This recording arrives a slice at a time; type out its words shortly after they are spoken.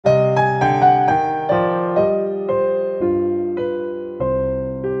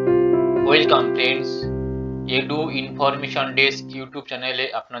Welcome friends, edu information desk YouTube চ্যানেলে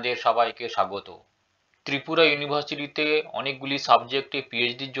আপনাদের সবাইকে স্বাগত। ত্রিপুরা ইউনিভার্সিটিতে অনেকগুলি সাবজেক্টে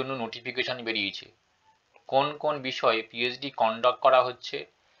পিএইচডির জন্য নোটিফিকেশন বেরিয়েছে। কোন কোন বিষয়ে পিএইচডি কন্ডাক্ট করা হচ্ছে,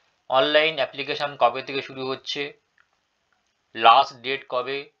 অনলাইন অ্যাপ্লিকেশন কবে থেকে শুরু হচ্ছে, লাস্ট ডেট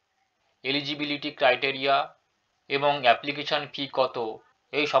কবে, এলিজিবিলিটি ক্রাইটেরিয়া এবং অ্যাপ্লিকেশন ফি কত,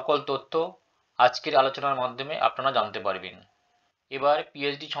 এই সকল তথ্য আজকের আলোচনার মাধ্যমে আপনারা জানতে পারবেন। এবার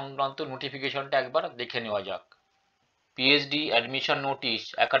পিএইচডি সংক্রান্ত নোটিফিকেশনটা একবার দেখে নেওয়া যাক। PhD admission notice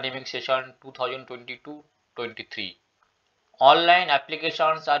academic session 2022-23। Online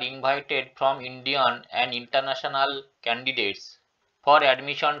applications are invited from Indian and international candidates for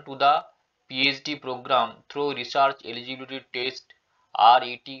admission to the PhD program through Research Eligibility Test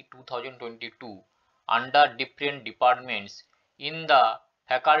RET 2022 under different departments in the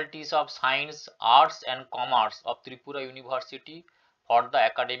Faculties of Science, Arts and Commerce of Tripura University for the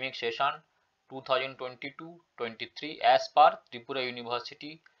academic session 2022-23 as per Tripura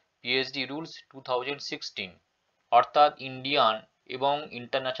University PhD Rules 2016। অর্থাৎ Indian এবং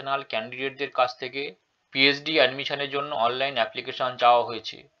international ক্যান্ডিডেটদের কাছ থেকে PhD অ্যাডমিশনের জন্য online application চাওয়া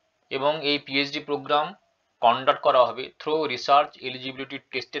হয়েছে এবং এই পিএইচডি প্রোগ্রাম কন্ডাক্ট করা হবে থ্রু রিসার্চ এলিজিবিলিটি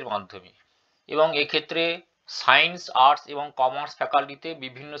টেস্টের মাধ্যমে। এবং এক্ষেত্রে সায়েন্স, আর্টস এবং কমার্স ফ্যাকাল্টিতে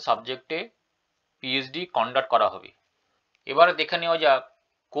বিভিন্ন সাবজেক্টে পিএইচডি কন্ডাক্ট করা হবে। এবারে দেখে নেওয়া যাক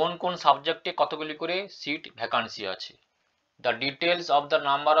কোন কোন সাবজেক্টে কতগুলি করে সিট ভ্যাকান্সি আছে। The details of the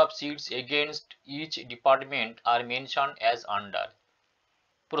number of seats against each department are mentioned as under।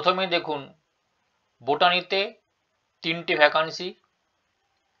 প্রথমে দেখুন বোটানিতে 3টে vacancy,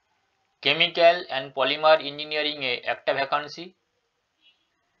 chemical and polymer engineering A 1টা vacancy,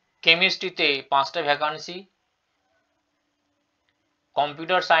 কেমিস্ট্রিতে 5টা vacancy,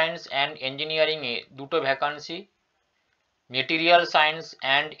 computer science and engineering A 2টো vacancy, material science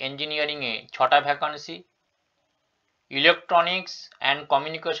and engineering এ 6টা vacancy, electronics and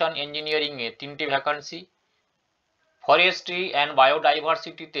communication engineering এ 3টে vacancy, forestry and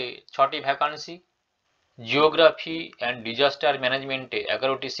বায়োডাইভার্সিটিতে 6টি vacancy, geography and disaster ম্যানেজমেন্টে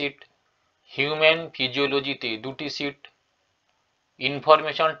 11টি seat, human ফিজিওলজিতে 2টি seat,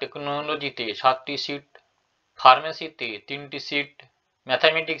 information টেকনোলজিতে 7টি seat, ফার্মেসিতে 3টি seat,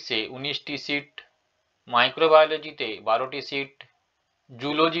 ম্যাথামেটিক্সে 19টি seat, মাইক্রোবায়োলজিতে 12টি seat,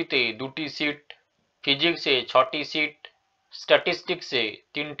 জুলজিতে 2টি seat, ফিজিক্সে 6টি সিট, স্ট্যাটিস্টিক্সে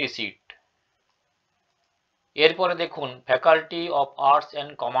 3টি সিট। এরপরে দেখুন ফ্যাকাল্টি অফ আর্টস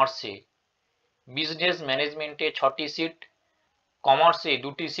অ্যান্ড কমার্সে বিজনেস ম্যানেজমেন্টে 6টি সিট, কমার্সে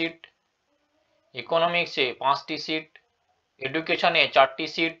 2টি সিট, ইকোনমিক্সে 5টি সিট, এডুকেশনে 4টি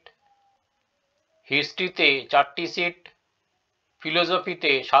সিট, হিস্ট্রিতে 4টি সিট,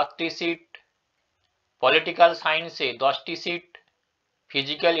 ফিলোসফিতে 7টি সিট, পলিটিক্যাল সায়েন্সে 10টি সিট,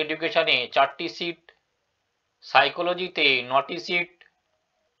 ফিজিক্যাল এডুকেশনে 4টি সিট, সাইকোলজিতে 9টি সিট,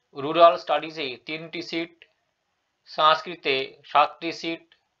 রুরাল স্টাডিজে 3টি সিট, সংস্কৃতে 7টি সিট,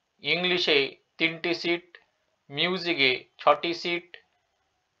 ইংলিশে 3টি সিট, মিউজিকে 6টি সিট,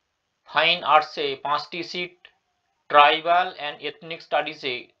 ফাইন আর্টসে 5টি সিট, ট্রাইবাল অ্যান্ড এথনিক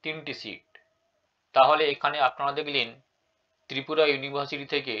স্টাডিজে 3টি সিট। তাহলে এখানে আপনারা দেখলেন ত্রিপুরা ইউনিভার্সিটি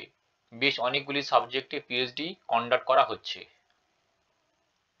থেকে বেশ অনেকগুলি সাবজেক্টে পিএইচডি কন্ডাক্ট করা হচ্ছে।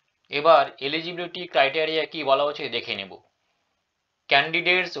 এবার এলিজিবিলিটি ক্রাইটেরিয়া কি বলা হচ্ছে দেখে নেব।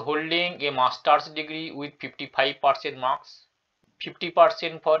 Candidates holding A masters degree with 55% marks,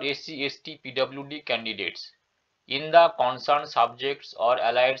 50% for SC/ST PWD candidates in the concerned subjects or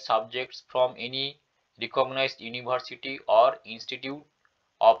allied subjects from any recognized university or institute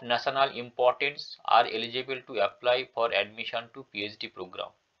of national importance are eligible to apply for admission to PhD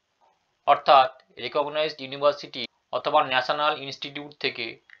program। অর্থাৎ recognised university অথবা national institute থেকে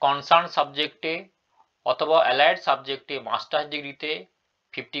concern সাবজেক্টে অথবা allied সাবজেক্টে masters ডিগ্রিতে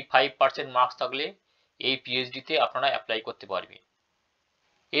 55% marks থাকলে এই পিএইচডিতে আপনারা অ্যাপ্লাই করতে পারবেন।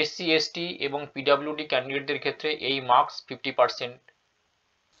 SC/ST এবং PWD ক্যান্ডিডেটদের ক্ষেত্রে এই marks 50%।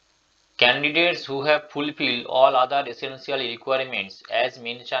 Candidates who have fulfilled all other essential requirements as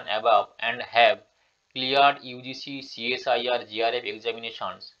mentioned above and have cleared UGC, CSIR, GRF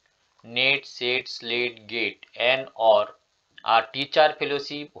examinations, NET, SET, SLATE, GATE and or are teacher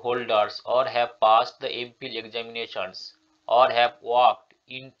fellowship holders or have passed the M.PHIL examinations or have worked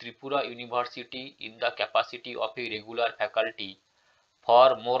in Tripura University in the capacity of a regular faculty for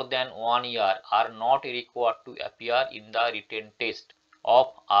more than 1 year are not required to appear in the written test of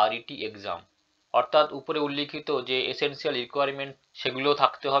RET exam। অর্থাৎ উপরে উল্লিখিত যে essential requirement সেগুলো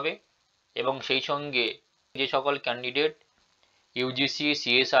থাকতে হবে এবং সেই সঙ্গে যে সকল candidate UGC,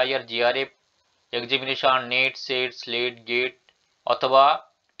 CSIR, JRF examination, net, set, slate, gate অথবা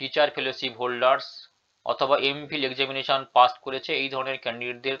টিচার ফেলোশিপ হোল্ডার্স অথবা M.PHIL এক্সামিনেশন পাস করেছে এই ধরনের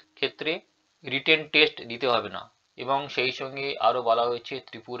ক্যান্ডিডেটদের ক্ষেত্রে রিটেন টেস্ট দিতে হবে না। এবং সেই সঙ্গে আরও বলা হয়েছে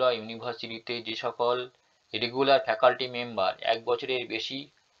ত্রিপুরা ইউনিভার্সিটিতে যে সকল রেগুলার ফ্যাকাল্টি মেম্বার 1 বছরের বেশি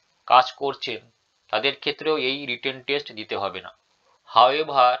কাজ করছেন তাদের ক্ষেত্রেও এই রিটেন টেস্ট দিতে হবে না।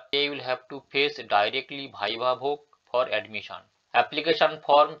 However, they will have to face directly viva voc for admission. Application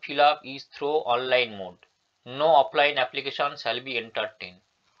form fill-up is through online mode. No offline application shall be entertained.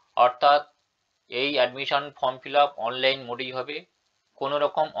 অর্থাৎ এই admission form fill up online মোডেই হবে, কোনো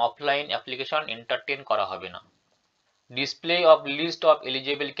রকম offline application entertain করা হবে না। Display of list of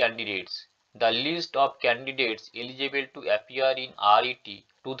eligible candidates. The list of candidates eligible to appear in RET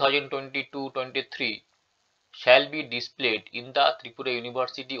 2022-23 shall be displayed in the Tripura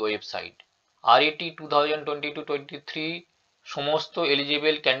University website. RET 2022-23 সমস্ত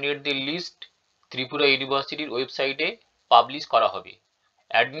eligible ক্যান্ডিডেটদের list Tripura ইউনিভার্সিটির ওয়েবসাইটে publish করা হবে।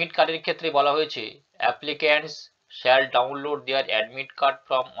 অ্যাডমিট কার্ডের ক্ষেত্রে বলা হয়েছে applicants shall download their admit card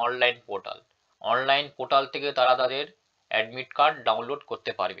from online portal. Online portal থেকে তারা তাদের অ্যাডমিট কার্ড ডাউনলোড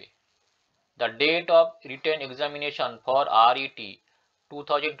করতে পারবে। The date of written examination for RET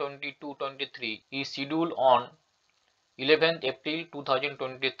 2022-23 is scheduled on 11th April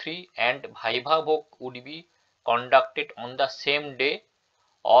 2023 and viva voc would be conducted on the same day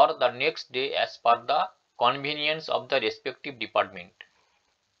or the next day as per the convenience of the respective department.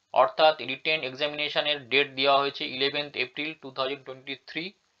 অর্থাৎ written এক্সামিনেশনের date দেওয়া হয়েছে 11th April 2023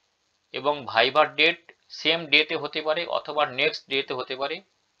 এবং ভাইভার date same ডেতে হতে পারে অথবা next ডেতে হতে পারে,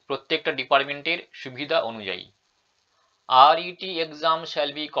 প্রত্যেকটা ডিপার্টমেন্টের সুবিধা অনুযায়ী। RET exam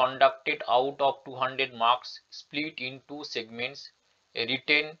shall be conducted out of 200 marks split in 2 segments, a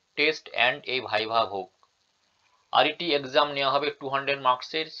written test and a viva voc. RET exam নেওয়া হবে 200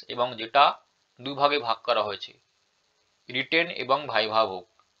 মার্কসের এবং যেটা দুই ভাগে ভাগ করা হয়েছে, রিটেন এবং ভাইভা ভোক।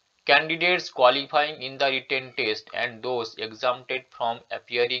 Candidates qualifying in the written test and those exempted from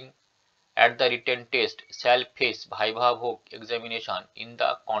appearing at the written test shall face viva voc examination in the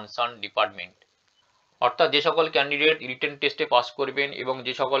concerned department. অর্থাৎ যে সকল ক্যান্ডিডেট রিটেন টেস্টে পাস করবেন এবং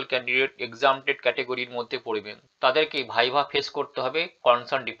যে সকল ক্যান্ডিডেট এক্সামটেড ক্যাটাগরির মধ্যে পড়বেন তাদেরকে ভাইভা ফেস করতে হবে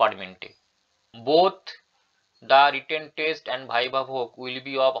কনসার্ন ডিপার্টমেন্টে। Both the written test and viva ভোক will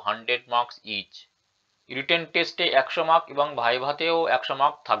be of 100 marks each. Written টেস্টে 100 মার্ক এবং ভাইভাতেও 100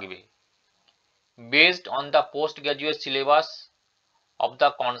 মার্ক থাকবে। Based on the post graduate syllabus of the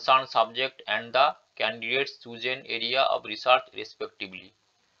concerned subject and the candidates chosen area of research respectively.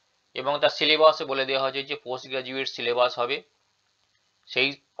 এবং তার সিলেবাসে বলে দেওয়া হয়েছে যে পোস্ট গ্রাজুয়েট সিলেবাস হবে সেই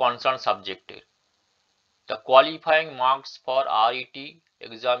কনসার্ন সাবজেক্টের। The qualifying marks for RET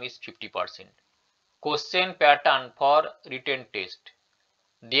exam is 50%. Question pattern for written test.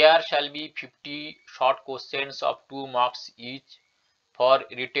 There shall be 50 short questions of 2 marks each for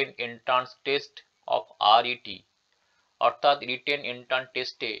written entrance test of RET. অর্থাৎ রিটেন এন্ট্রান্স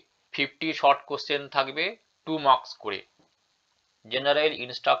টেস্টে 50 short question থাকবে 2 marks করে। General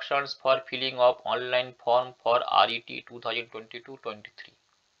instructions for filling of online form for RET 2022-23.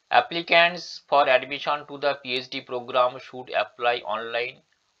 Applicants for admission to the PhD program should apply online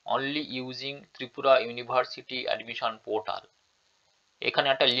only using Tripura University admission portal. এখানে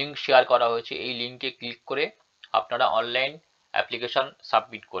একটা link share করা হয়েছে, এই লিংকে click করে আপনারা অনলাইন অ্যাপ্লিকেশন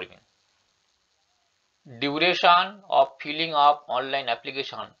সাবমিট করবেন। Duration of filling up online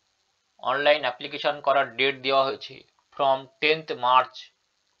application. Online application করার ডেট দেওয়া হয়েছে from 10th March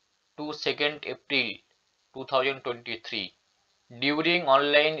to 2nd April 2023. During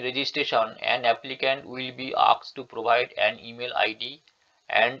online registration, an applicant will be asked to provide an email ID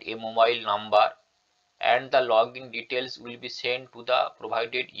and a mobile number, and the login details will be sent to the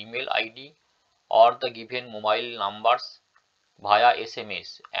provided email ID or the given mobile numbers via SMS,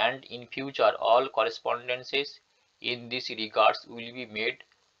 and in future all correspondences in this regards will be made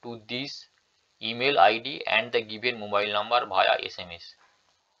to this email ID and the given mobile number via SMS.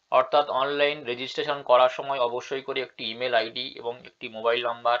 অর্থাৎ online registration করার সময় অবশ্যই করে একটি email ID এবং একটি mobile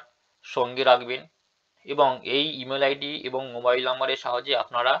number সঙ্গে রাখবেন এবং এই ইমেল আইডি এবং মোবাইল নাম্বারের সাহায্যে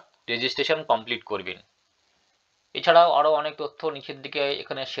আপনারা রেজিস্ট্রেশন কমপ্লিট করবেন। এছাড়াও আরও অনেক তথ্য নিচের দিকে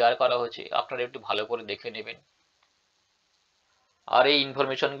এখানে শেয়ার করা হয়েছে, আপনারা একটু ভালো করে দেখে নেবেন। আর এই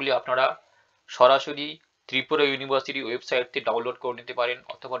ইনফরমেশনগুলি আপনারা সরাসরি ত্রিপুরা ইউনিভার্সিটি ওয়েবসাইট থেকে ডাউনলোড করে নিতে পারেন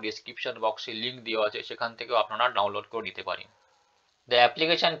অথবা ডেসক্রিপশন বক্সে লিঙ্ক দেওয়া আছে, সেখান থেকেও আপনারা ডাউনলোড করে নিতে পারেন। The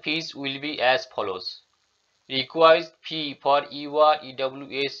application fees will be as follows. Required fee for EUR,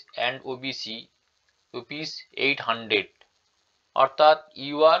 EWS and OBC rupees 800. অর্থাৎ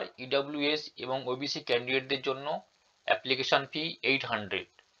EUR, EWS এবং OBC ক্যান্ডিডেটদের জন্য অ্যাপ্লিকেশন ফি 800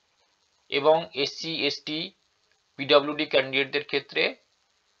 এবং SC, ST, PWD ক্যান্ডিডেটদের ক্ষেত্রে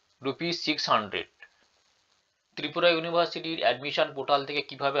 ₹600। ত্রিপুরা ইউনিভার্সিটির অ্যাডমিশন পোর্টাল থেকে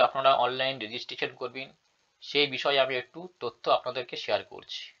কিভাবে আপনারা অনলাইন রেজিস্ট্রেশন করবেন সেই বিষয়ে আমি একটু তথ্য আপনাদেরকে শেয়ার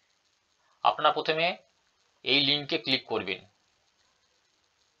করছি। আপনারা প্রথমে এই লিঙ্কে ক্লিক করবেন।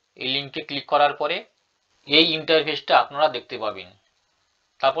 এই লিঙ্কে ক্লিক করার পরে এই ইন্টারফেসটা আপনারা দেখতে পাবেন।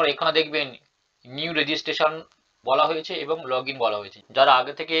 তারপর এখানে দেখবেন নিউ রেজিস্ট্রেশন বলা হয়েছে এবং লগ ইন বলা হয়েছে। যারা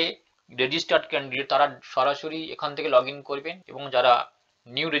আগে থেকে রেজিস্টার্ড ক্যান্ডিডেট তারা সরাসরি এখান থেকে লগ ইন করবেন এবং যারা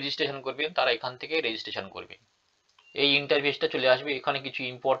নিউ রেজিস্ট্রেশন করবেন তারা এখান থেকে রেজিস্ট্রেশন করবেন। এই ইন্টারফেসটা চলে আসবে। এখানে কিছু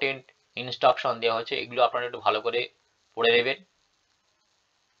ইম্পর্টেন্ট ইনস্ট্রাকশন দেওয়া হয়েছে, এগুলো আপনারা একটু ভালো করে পড়ে নেবেন।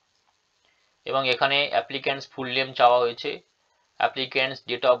 এবং এখানে অ্যাপ্লিক্যান্টস ফুল নেম চাওয়া হয়েছে, applicants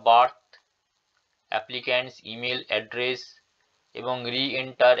date of birth, applicants email address এবং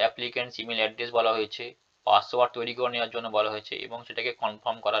রি-এন্টার অ্যাপ্লিক্যান্টস ইমেল অ্যাড্রেস বলা হয়েছে, পাসওয়ার্ড তৈরি করে নেওয়ার জন্য বলা হয়েছে এবং সেটাকে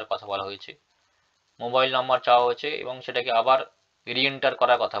কনফার্ম করার কথা বলা হয়েছে, মোবাইল নাম্বার চাওয়া হয়েছে এবং সেটাকে আবার রি-এন্টার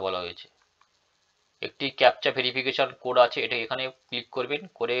করার কথা বলা হয়েছে। একটি ক্যাপচা ভেরিফিকেশন কোড আছে, এটা এখানে ক্লিক করবেন,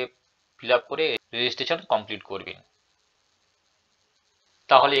 করে ফিল আপ করে রেজিস্ট্রেশন কমপ্লিট করবেন।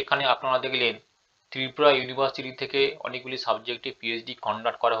 তাহলে এখানে আপনারা দেখলেন ত্রিপুরা ইউনিভার্সিটি থেকে অনেকগুলি সাবজেক্টে পিএইচডি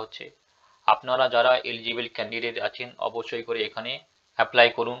কন্ডাক্ট করা হচ্ছে। আপনারা যারা এলিজিবল ক্যান্ডিডেট আছেন অবশ্যই করে এখানে অ্যাপ্লাই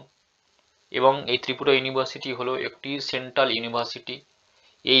করুন। এবং এই ত্রিপুরা ইউনিভার্সিটি হলো একটি সেন্ট্রাল ইউনিভার্সিটি।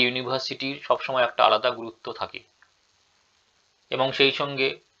 এই ইউনিভার্সিটির সবসময় একটা আলাদা গুরুত্ব থাকে। এবং সেই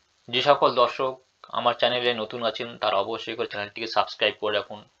সঙ্গে যে সকল দর্শক আমার চ্যানেলে নতুন আছেন তারা অবশ্যই করে চ্যানেলটিকে সাবস্ক্রাইব করে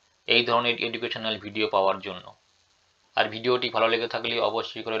রাখুন এই ধরনের এডুকেশনাল ভিডিও পাওয়ার জন্য। আর ভিডিওটি ভালো লেগে থাকলে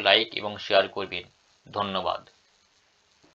অবশ্যই করে লাইক এবং শেয়ার করবেন। ধন্যবাদ।